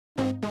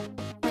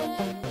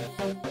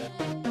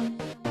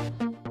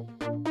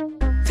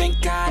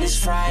it's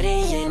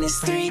Friday and it's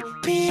 3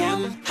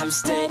 p.m. I'm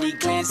steady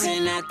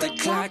glancing at the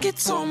clock,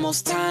 it's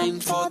almost time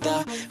for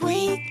the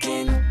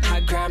weekend. I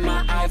grab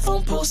my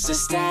iPhone, post a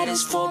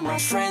status for my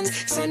friends,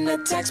 send a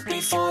text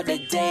before the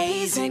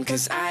day's in,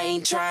 cause I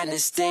ain't trying to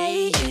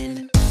stay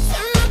in.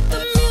 Turn up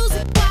the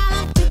music while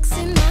I'm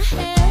fixing my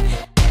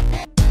hair,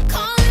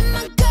 calling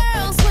my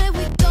girls where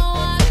we go,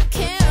 I don't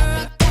care.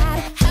 I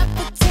gotta have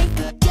a tank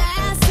of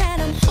gas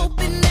and I'm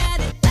hoping that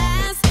it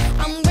lasts.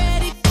 I'm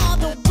ready for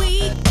the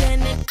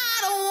weekend and I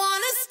don't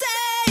wanna stay.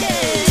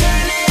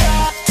 Turn it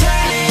up,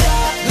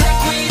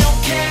 like we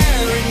don't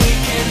care, and we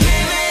can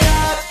live it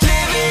up,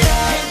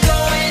 and go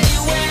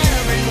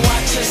anywhere and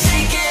watch us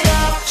shake it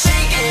up,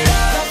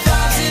 the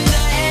vibes in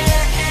the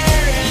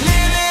air, and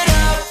live it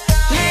up,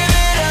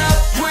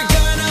 we're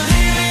gonna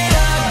live it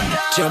up.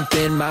 Jump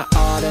in my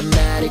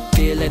automatic,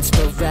 feeling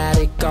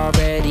sporadic,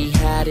 already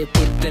had it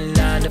with the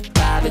 9 to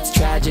 5. It's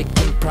tragic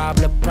and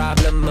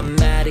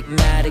problematic,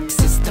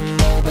 system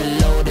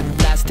overloaded,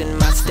 blasting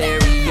my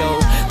stereo.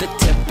 The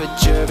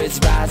temperature is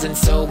rising,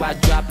 so I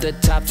drop the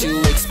top to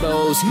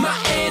expose. My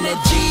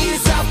energy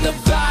is out the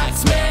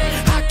box,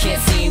 man, I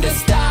can't seem to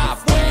stop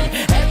when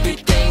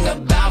everything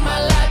about my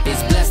life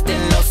is blessed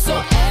and oh so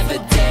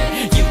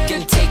evident. You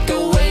can take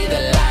away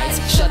the lights,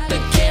 shut the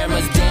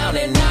cameras down,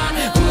 and I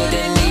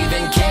wouldn't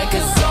even care,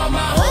 cause all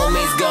my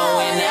homies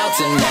going out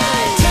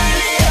tonight. Turn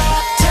it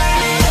up,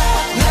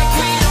 like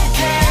we don't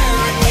care,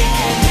 and we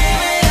can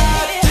live it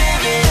up,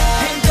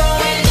 and go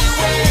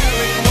anywhere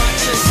and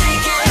watch us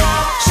shake it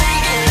up,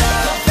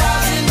 the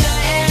vibes in the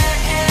air,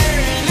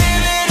 and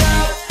live it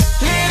up,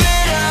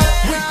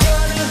 we're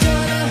gonna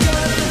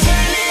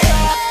turn it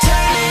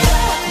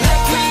up,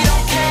 like we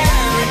don't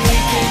care, and we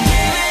can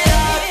live it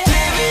up,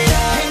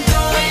 and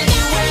go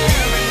anywhere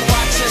and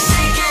watch us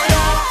shake it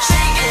up,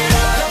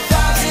 the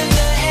vibes in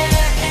the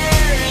air,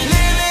 and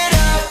live it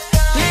up,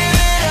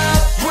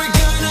 we're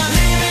gonna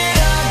live it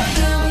up.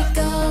 Here we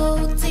go,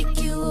 take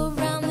you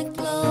around the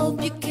globe.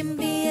 You can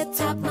be a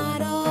top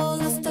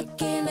model, I'm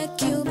stuck in a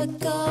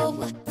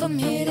cubicle. From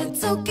here to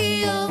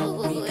Tokyo,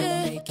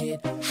 Make it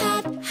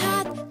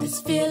hot, this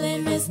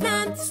feeling is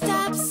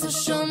non-stop. So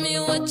show me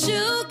what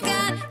you got.